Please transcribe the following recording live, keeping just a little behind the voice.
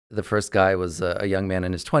The first guy was a young man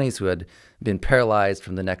in his 20s who had been paralyzed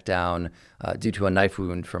from the neck down due to a knife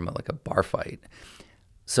wound from like a bar fight.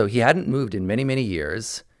 So he hadn't moved in many, many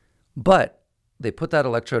years, but they put that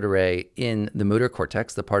electrode array in the motor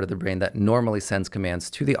cortex, the part of the brain that normally sends commands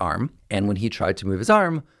to the arm. And when he tried to move his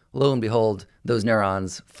arm, lo and behold, those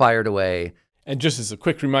neurons fired away. And just as a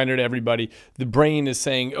quick reminder to everybody, the brain is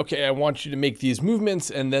saying, okay, I want you to make these movements,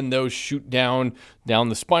 and then those shoot down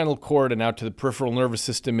the spinal cord and out to the peripheral nervous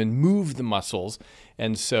system and move the muscles.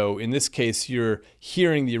 And so in this case, you're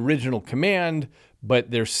hearing the original command,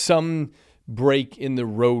 but there's some break in the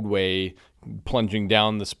roadway plunging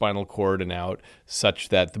down the spinal cord and out such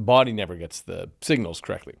that the body never gets the signals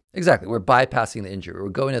correctly. Exactly. We're bypassing the injury. We're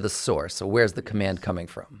going to the source. So where's the command coming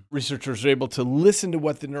from? Researchers are able to listen to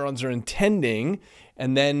what the neurons are intending,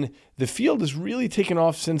 and then the field has really taken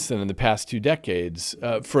off since then in the past 2 decades.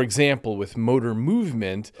 For example, with motor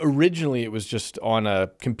movement, originally it was just on a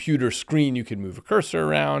computer screen you could move a cursor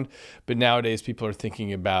around, but nowadays people are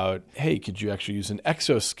thinking about, hey, could you actually use an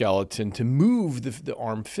exoskeleton to move the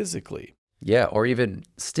arm physically? Yeah, or even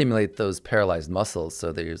stimulate those paralyzed muscles.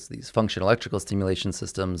 So there's these functional electrical stimulation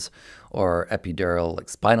systems or epidural, like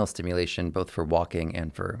spinal stimulation, both for walking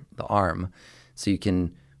and for the arm. So you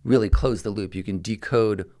can really close the loop. You can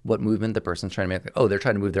decode what movement the person's trying to make. Like, oh, they're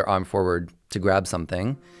trying to move their arm forward to grab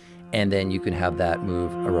something. And then you can have that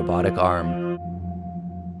move a robotic arm